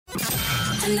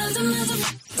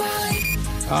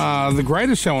The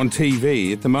greatest show on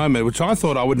TV at the moment, which I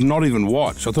thought I would not even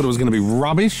watch. I thought it was going to be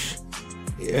rubbish,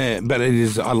 but it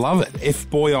is. I love it.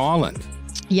 F-Boy Island.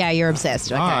 Yeah, you're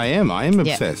obsessed. Okay. I am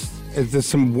obsessed. There's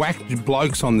some whack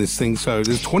blokes on this thing. So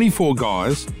there's 24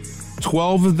 guys.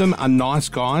 12 of them are nice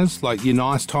guys, like your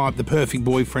nice type, the perfect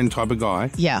boyfriend type of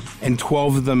guy. Yeah. And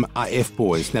 12 of them are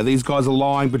F-boys. Now, these guys are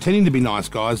lying, pretending to be nice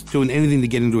guys, doing anything to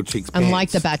get into a chick's pants. And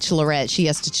like the Bachelorette, she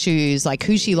has to choose like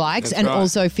who she likes. That's and right.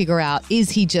 also figure out,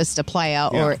 is he just a player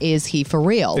or is he for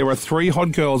real? There are 3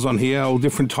 hot girls on here, all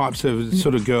different types of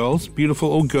sort of girls.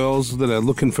 Beautiful, all girls that are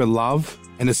looking for love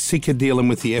and are sick of dealing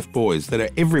with the F-boys that are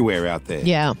everywhere out there.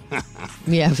 Yeah.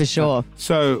 Yeah, for sure.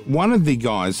 So one of the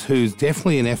guys who's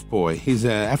definitely an F-boy, he's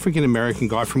an African-American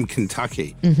guy from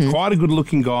Kentucky. Mm-hmm. Quite a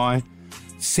good-looking guy,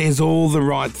 says all the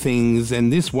right things.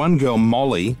 And this one girl,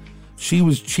 Molly, she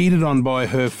was cheated on by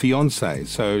her fiancé.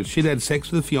 So she'd had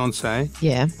sex with a fiancé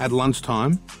at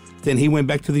lunchtime. Then he went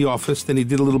back to the office. Then he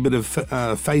did a little bit of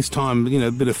FaceTime,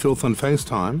 a bit of filth on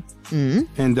FaceTime.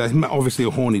 And obviously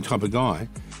a horny type of guy.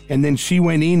 And then she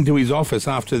went into his office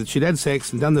after she'd had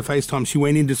sex and done the FaceTime. She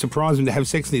went in to surprise him to have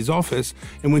sex in his office.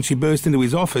 And when she burst into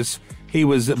his office, he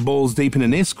was balls deep in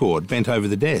an escort, bent over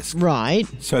the desk. Right.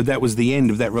 So that was the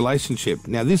end of that relationship.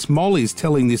 Now, this Molly's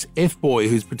telling this F-boy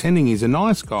who's pretending he's a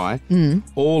nice guy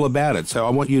all about it. So I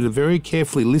want you to very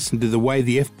carefully listen to the way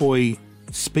the F-boy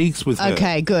speaks with her.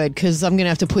 Okay, good, because I'm going to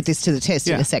have to put this to the test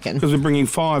in a second. Because we're bringing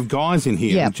 5 guys in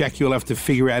here. Yep. And Jack, you'll have to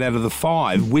figure out of the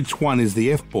 5 which one is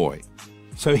the F-boy.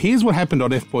 So here's what happened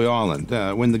on F-Boy Island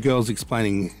when the girl's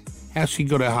explaining how she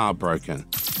got her heart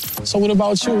broken. So what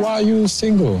about you? Why are you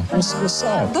single? What's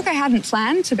up? Look, I hadn't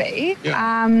planned to be.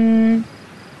 Yeah.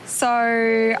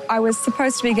 So I was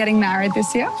supposed to be getting married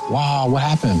this year. Wow, what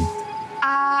happened?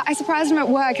 I surprised him at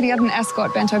work and he had an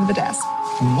escort bent over the desk.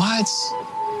 What?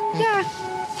 Yeah.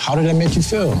 How did that make you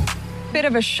feel? Bit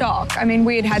of a shock. I mean,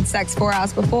 we had had sex 4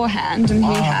 hours beforehand and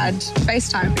he had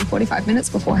FaceTime me 45 minutes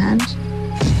beforehand.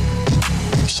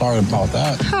 Sorry about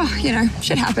that. Oh,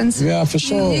 shit happens. Yeah, for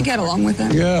sure. You get along with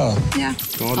it. Yeah. Yeah.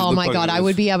 Oh my God, I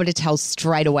would be able to tell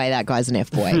straight away that guy's an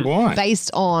F-boy. Why?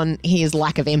 Based on his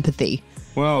lack of empathy.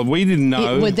 Well, we didn't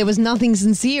know. There was nothing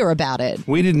sincere about it.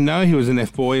 We didn't know he was an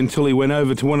F-boy until he went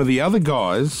over to one of the other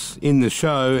guys in the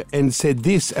show and said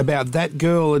this about that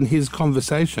girl and his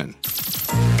conversation.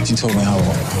 She told me how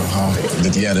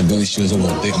the ability she was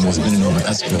almost bending over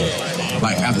escort.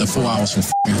 Like after 4 hours from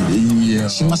yeah.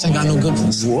 She must have got no good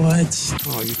pussy. What?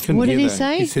 Oh, you couldn't What hear did he that.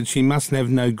 say? He said she mustn't have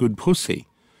no good pussy,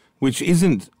 which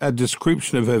isn't a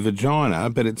description of her vagina,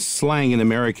 but it's slang in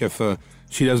America for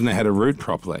she doesn't know how to root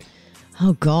properly.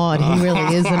 Oh God, he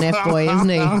really is an F-boy, isn't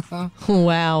he?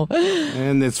 Wow.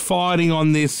 And there's fighting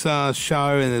on this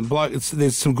show, and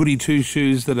there's some goody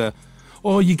two-shoes that are,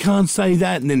 oh, you can't say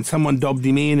that, and then someone dobbed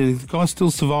him in, and the guy still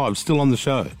survived, still on the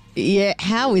show. Yeah,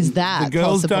 how is that The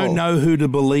girls possible? don't know who to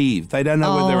believe. They don't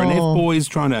know whether an F-boy is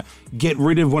trying to get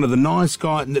rid of one of the nice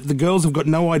guys. The girls have got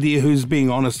no idea who's being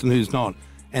honest and who's not,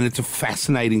 and it's a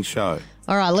fascinating show.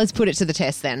 All right, let's put it to the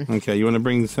test then. Okay, you want to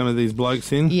bring some of these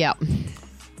blokes in? Yep.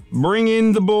 Bring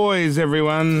in the boys,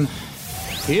 everyone.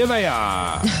 Here they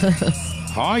are.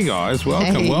 Hi, guys.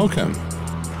 Welcome, Hey. welcome.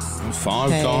 5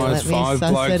 Okay, guys, let me 5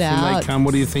 suss blokes, it and they out. come.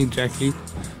 What do you think, Jackie?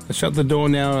 Shut the door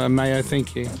now, Mayo.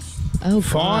 Thank you. Oh,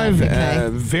 5 God, okay.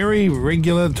 very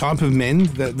regular type of men,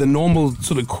 the normal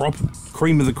sort of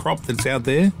cream of the crop that's out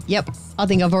there. Yep. I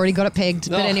think I've already got it pegged.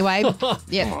 But anyway,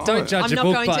 yeah. Don't judge a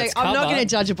book by its cover. I'm not going to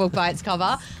judge a book by its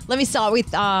cover. Let me start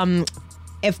with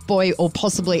F-boy or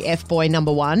possibly F-boy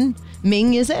number 1.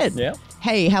 Ming, is it? Yeah.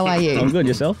 Hey, how are you? I'm good,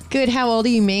 yourself? Good. How old are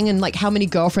you, Ming? And how many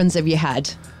girlfriends have you had?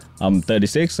 I'm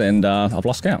 36 and I've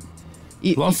lost count.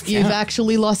 Lost You've count?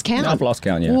 actually lost count? I've lost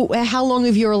count, yeah. Well, how long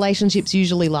have your relationships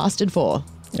usually lasted for?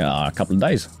 A couple of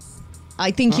days. I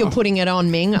think you're putting it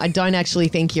on, Ming. I don't actually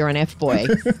think you're an F-boy.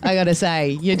 I got to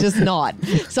say, you're just not.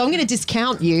 So I'm going to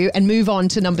discount you and move on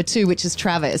to number 2, which is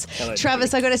Travis.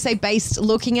 Travis, I got to say, based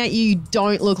looking at you, you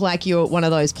don't look like you're one of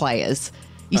those players.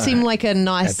 You seem like a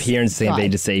nice Appearance can guy. be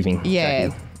deceiving. Yeah,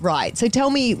 Jackie. right. So tell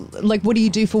me, what do you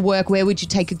do for work? Where would you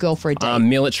take a girl for a date?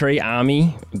 Military,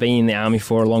 army, been in the army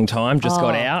for a long time, just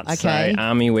got out. okay. So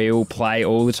army, we all play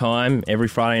all the time, every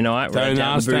Friday night. Don't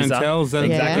ask, don't tell. Is that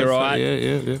Exactly Yeah. right.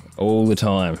 Yeah. All the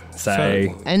time.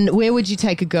 So, And where would you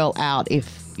take a girl out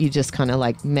if you just kind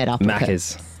of met up? with her?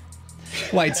 Macca's.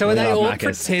 Wait, so are they all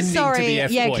Macca's. pretending to Sorry, be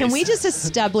F-boys? yeah, can we just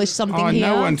establish something here?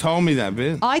 No one told me that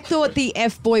bit. I thought the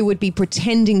F-boy would be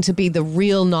pretending to be the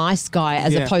real nice guy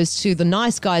as opposed to the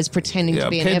nice guys pretending to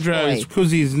be an Pedro's, F-boy.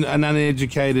 because he's an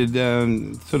uneducated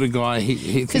sort of guy.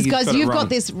 Because, guys, you've got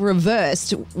this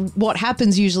reversed. What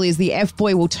happens usually is the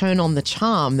F-boy will turn on the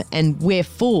charm and we're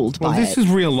fooled by This it. is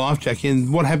real life, Jackie,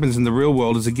 and what happens in the real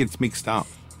world is it gets mixed up.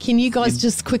 Can you guys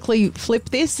just quickly flip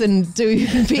this and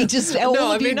be just all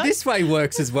No, I of you mean, know? this way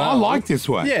works as well. I like this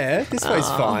way. Yeah, this way's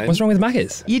fine. What's wrong with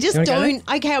Macca's? You just wanna go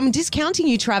don't. Okay, I'm discounting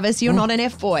you, Travis. You're not an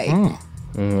F-boy. there?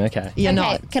 Okay. You're Okay,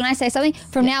 not. can I say something?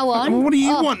 From now on... Well, what do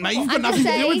you want, mate? You've got I'm nothing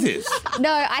just to do with saying- this. No,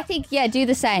 I think, do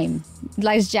the same.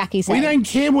 Like as Jackie said. We don't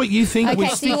care what you think. Okay, We're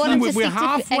so you want sticking. him to We're stick to-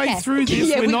 halfway okay. through this.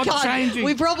 Yeah, we're we not can't. changing.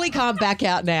 We probably can't back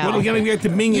out now. Well, we're going to go to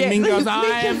Ming, and Yeah. Ming goes, I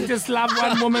have just loved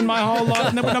one woman my whole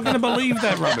life. No, we're not going to believe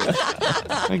that rubbish.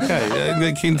 Okay,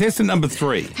 the contestant number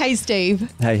 3. Hey,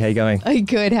 Steve. Hey, how you going? Oh,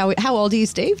 good. How old are you,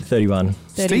 Steve? 31.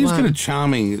 Steve's got 31. a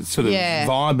charming sort of Yeah.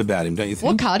 vibe about him, don't you think?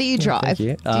 What car do you drive? Thank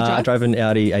you. Do you I drive? drove an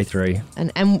Audi A3.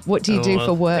 And what do you do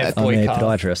for work? F-boy I'm a car.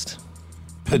 podiatrist.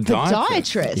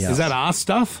 Podiatrist. Yeah. Is that our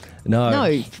stuff? No. No,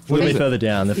 A little feet. bit further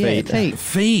down, the Yeah, feet. feet.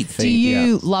 Feet. Do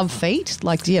you love feet?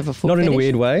 Like, do you have a foot Not in a fetish?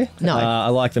 weird way. No. I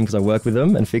like them because I work with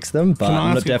them and fix them, but Can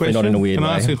I ask you a definitely not in a weird Can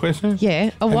way. I ask you a question? Yeah.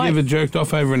 Oh, Have why? you ever jerked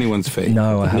off over anyone's feet?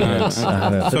 No, I haven't. I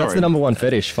haven't. But Sorry. that's the number one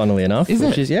fetish, funnily enough. Is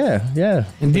which it? Is, yeah.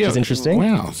 And Which is interesting.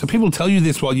 Wow. So people tell you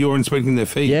this while you're inspecting their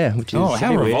feet? Yeah, which is Oh, a how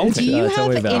bit weird. revolting. do you tell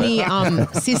me have about any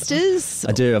it. sisters?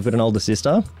 I do. I've got an older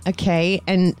sister. Okay.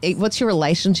 And what's your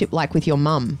relationship like with your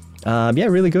mum? Yeah,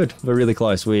 really good. We're really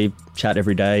close. We chat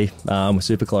every day. We're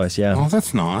super close, yeah. Oh,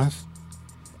 that's nice.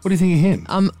 What do you think of him?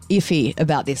 I'm iffy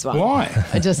about this one. Why?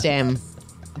 I just am.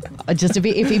 Just a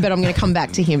bit iffy, but I'm going to come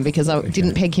back to him because I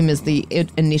didn't peg him as the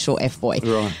initial F-boy.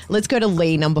 Right. Let's go to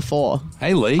Lee, number 4.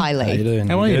 Hey, Lee. Hi, Lee. How you doing?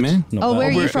 How are you, Good? man? Not Oh, bad. where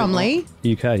are you Where- from, Lee?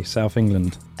 UK, South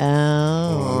England.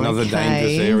 Oh, Another okay.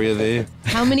 dangerous area there.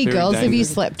 How many Very girls have you dangerous.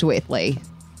 slept with, Lee?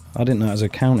 I didn't know it was a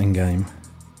counting game.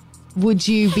 Would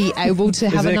you be able to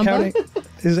have a number?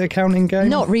 Is it a counting game?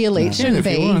 Not really. It Yeah, shouldn't if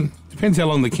you be. want. Depends how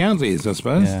long the count is, I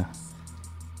suppose. Yeah.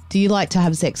 Do you like to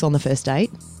have sex on the first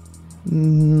date?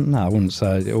 No, I wouldn't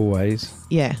say always.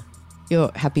 Yeah.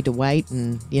 You're happy to wait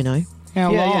and,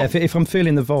 How long? Yeah. If I'm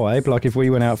feeling the vibe, like if we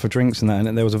went out for drinks and that,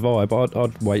 and there was a vibe,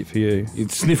 I'd wait for you.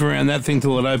 You'd sniff around that thing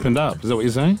till it opened up. Is that what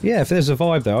you're saying? Yeah, if there's a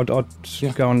vibe there, I'd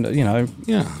go and Yeah,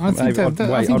 I think Maybe that, I'd that-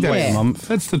 I wait- think I'd that- wait a month.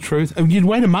 That's the truth. You'd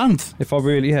wait a month. if I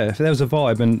really if there was a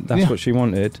vibe and that's Yeah. what she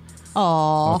wanted,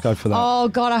 Oh, I'd go for that. Oh,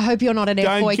 God, I hope you're not an Don't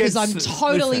F-boy because get I'm s-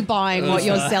 totally listen. buying what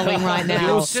you're selling right now.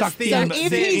 You'll So suck the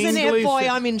if he's an English- F-boy,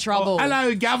 I'm in trouble. Oh,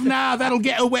 hello, governor. That'll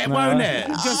get her wet, won't it?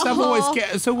 Just a voice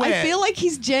gets her wet. I feel like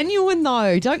he's genuine,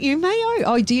 though. Don't you, Mayo?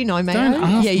 Oh, do you know Mayo? Don't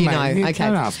ask yeah, you me. know. Okay.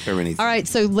 Don't ask her anything. All right,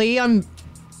 so Lee, I'm...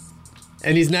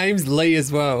 And his name's Lee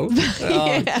as well.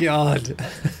 Oh, God.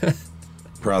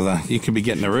 Brother, you could be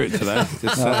getting a root today.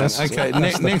 Just, that's okay, the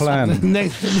next, plan.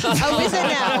 next. Oh, is it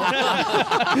now?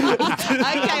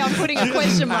 Okay, I'm putting a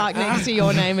question mark next to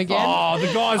your name again. Oh, the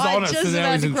guy's I'm honest, just so now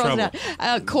about he's to in cross trouble. it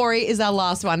out. Corey is our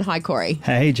last one. Hi, Corey.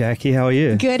 Hey, Jackie, how are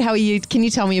you? Good. How are you? Can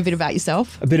you tell me a bit about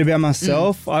yourself? A bit about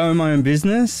myself. I own my own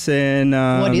business and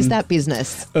What is that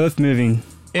business? Earth moving.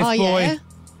 F-boy. Oh, yeah?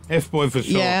 F-boy for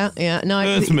sure. Yeah. No.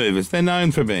 Earth movers. They're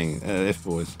known for being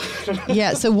F-boys.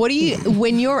 Yeah. So, what do you?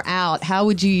 When you're out, how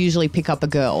would you usually pick up a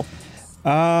girl?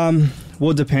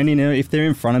 Well, depending, if they're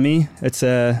in front of me, it's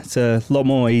a lot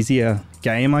more easier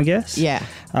game, I guess. Yeah.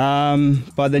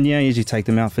 But then, I usually take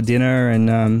them out for dinner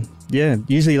and,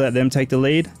 usually let them take the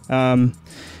lead. And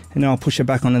then I'll push it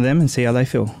back onto them and see how they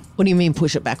feel. What do you mean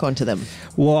push it back onto them?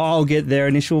 Well, I'll get their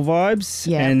initial vibes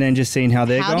Yeah. and then just seeing how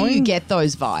they're How going. do you get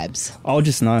those vibes? I'll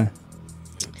just know.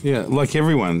 Yeah, like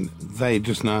everyone, they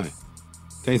just know.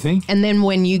 Do you think? And then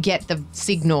when you get the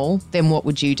signal, then what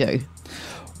would you do?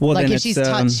 Well, Like then if she's it's,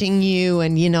 touching you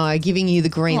and, giving you the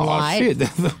green Oh, light. shit.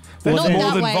 That's Not more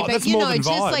that than way, vi- but that's more than just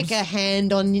vibes. like a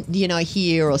hand on,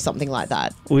 here or something like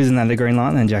that. Well, isn't that the green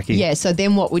light then, Jackie? Yeah, so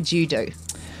then what would you do?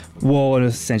 Well,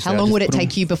 essentially, How I'll long just would it put 'em-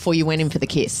 take you before you went in for the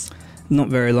kiss? Not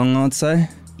very long, I'd say.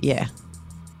 Yeah.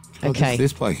 Oh, Okay.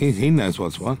 This bloke, he knows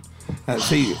what's what.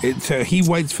 So he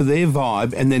waits for their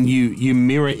vibe, and then you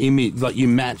mirror image, like you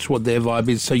match what their vibe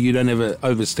is, so you don't ever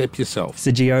overstep yourself. It's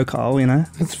a Geo Kyle,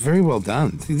 That's very well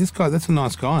done. See, this guy, that's a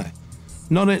nice guy.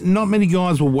 Not many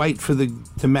guys will wait for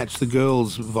to match the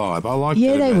girl's vibe. I like.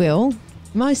 Yeah, that they about- will.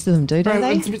 Most of them do, don't Bro,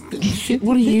 they? it's a bit- shit,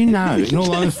 what do you know? In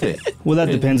all honesty, Well,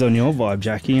 that depends on your vibe,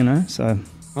 Jackie, so...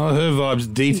 oh, her vibe's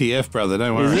DTF, brother.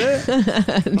 Don't worry.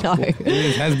 No.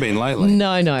 It has been lately.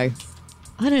 No.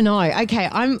 I don't know. Okay,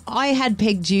 I had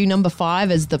pegged you number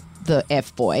 5 as the the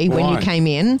F boy when you Why? came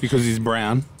in. Because he's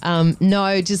brown.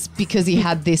 No, just because he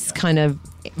had this kind of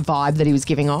vibe that he was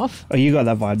giving off. Oh, you got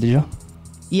that vibe, did you?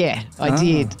 Yeah, I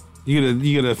did.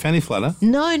 You got a fanny flutter?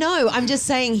 No, I'm just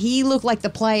saying he looked like the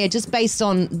player just based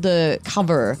on the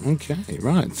cover. Okay,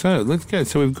 right. So let's go.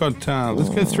 So we've got, let's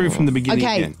go through from the beginning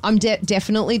Okay, again. I'm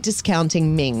definitely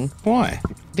discounting Ming. Why?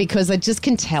 Because I just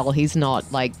can tell he's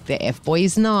not like the F boy.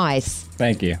 He's nice.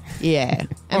 Thank you. Yeah.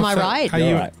 Am I so right? are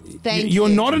you- right. Thank You're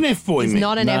you. not an F-boy, He's Mick.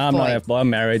 not an No, F I'm boy. not F-boy. I'm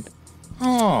married.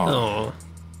 Oh.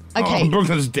 Okay. Oh,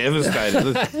 Brooklyn's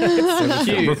devastated.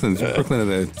 Brooklyn are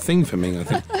the thing for me, I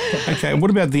think. Okay, what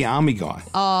about the army guy?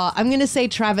 I'm going to say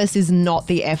Travis is not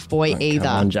the F boy either.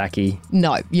 Come on, Jackie.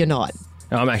 No, you're not.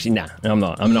 No, I'm actually, no, I'm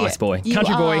not. I'm a nice boy. You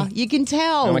Country are. boy. You can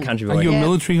tell. I'm a country boy. Are you a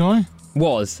military guy?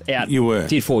 Was out. You were.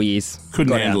 Did 4 years.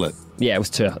 Couldn't Got handle out. it. Yeah, it was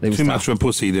too. It was Too tough. much of a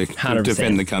pussy to 100%.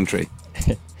 defend the country.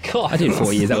 I did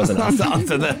 4 years. That was enough.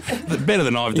 Better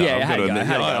than I've done. Yeah, I've how got to you go, admit.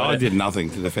 how you go I with it? did nothing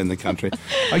to defend the country.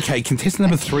 Okay, contestant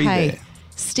number 3 Hey, there.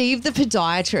 Steve the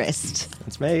podiatrist.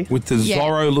 That's me. With the Yeah.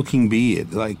 Zorro-looking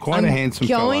beard. Like, quite a handsome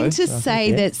fellow. going to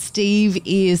say that Steve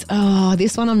is,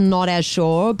 this one I'm not as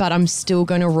sure, but I'm still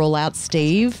going to rule out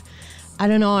Steve. I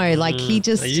don't know, like he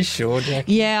just... Are you sure, Jack?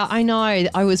 Yeah, I know.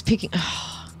 I was picking...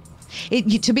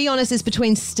 to be honest, it's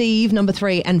between Steve, number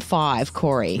 3, and 5,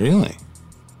 Corey. Really?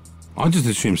 I just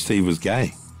assumed Steve was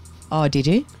gay. Oh, did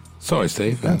you? Sorry,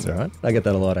 Steve. That's all right. I get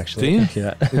that a lot, actually. Do you?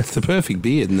 Yeah. It's the perfect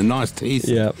beard and the nice teeth.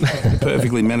 Yeah. The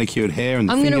perfectly manicured hair and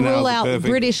the I'm going to fingernails rule are out perfect.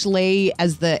 British Lee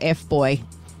as the F-boy.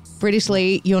 British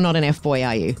Lee, you're not an F-boy,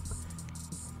 are you?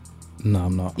 No,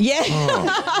 I'm not. Yeah.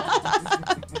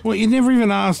 Well, you never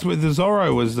even asked whether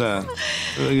Zorro was the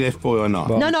F-boy or not.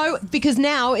 No, because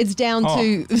now it's down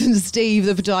to Steve,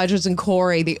 the podiatrist, and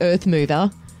Corey, the earth mover.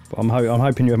 But I'm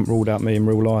hoping you haven't ruled out me in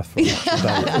real life. I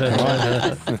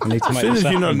need to As make soon this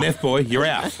as you're not happen. an F-boy, you're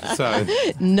out. So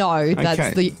No, that's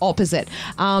Okay. the opposite.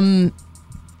 I'm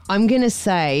going to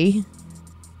say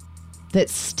that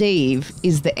Steve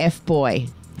is the F-boy.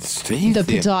 Steve, The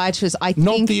podiatrist, I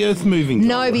not think... the earth-moving guy.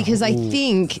 No, because I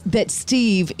think that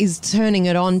Steve is turning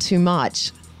it on too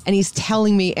much. And he's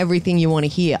telling me everything you want to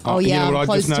hear. Oh, Oh, you yeah, know what I'm I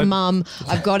close just to know- mum.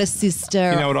 I've got a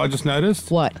sister. You know what I just noticed?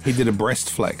 What? He did a breast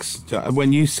flex.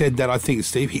 When you said that, I think,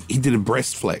 Steve, he did a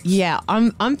breast flex. Yeah,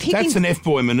 I'm picking... That's an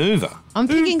F-boy manoeuvre. I'm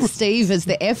picking Steve as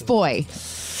the F-boy.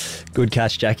 Good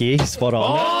catch, Jackie. Spot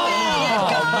on.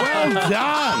 Well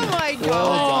done. Oh, my God.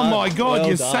 Oh, my God. Well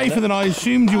You're done. safer than I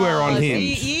assumed you were on him.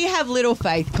 You have little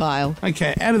faith, Kyle.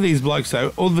 Okay, out of these blokes,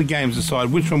 though, all the games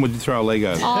aside, which one would you throw a leg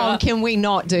over? Oh, can we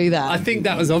not do that? I think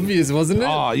that was obvious, wasn't it?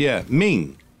 Oh, yeah.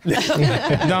 Ming.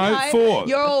 No, 4.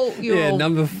 You're all yeah,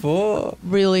 number 4.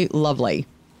 really lovely.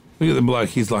 Look at the bloke.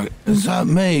 He's like, is that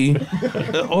me?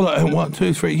 All that, 1,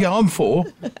 2, 3. Yeah, I'm 4.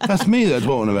 That's me they're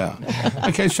talking about.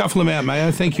 Okay, shuffle them out,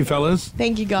 Mayo. Thank you, fellas.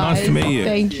 Thank you, guys. Nice to meet you.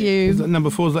 Thank you. Number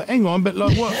 4's like, hang on, but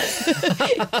like what?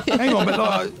 Hang on, but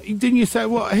like, didn't you say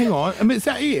what? Hang on, I mean, is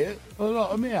that it? Well,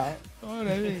 like, I'm out. Oh,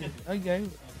 no, yeah. Okay.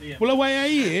 Well, I wait out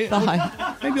here.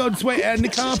 Bye. Maybe I'll just wait out in the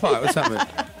car park or something.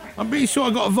 I'm pretty sure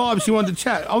I got a vibe she wanted to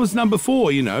chat. I was number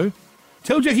 4, you know.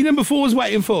 Tell Jackie number 4 was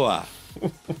waiting for her.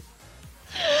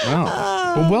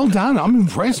 Wow. Well done. I'm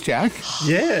impressed, Jack.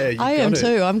 Yeah, you I got am it.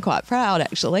 too. I'm quite proud,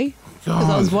 actually, because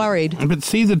I was God. worried. But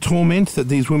see the torment that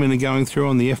these women are going through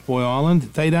on the F-Boy Island?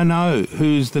 They don't know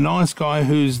who's the nice guy,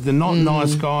 who's the not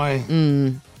nice guy.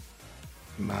 And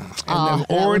they've that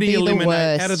would already be the eliminated,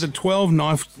 worst. out of the 12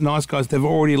 nice guys, they've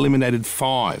already eliminated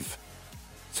 5.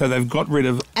 So they've got rid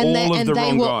of And all they, of the they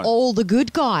wrong were guys. all the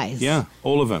good guys. Yeah,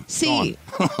 all of them. See,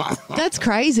 Gone. that's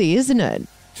crazy, isn't it?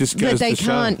 Just That goes they to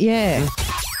show. can't, yeah.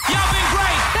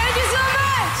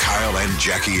 Kyle and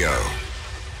Jackie O.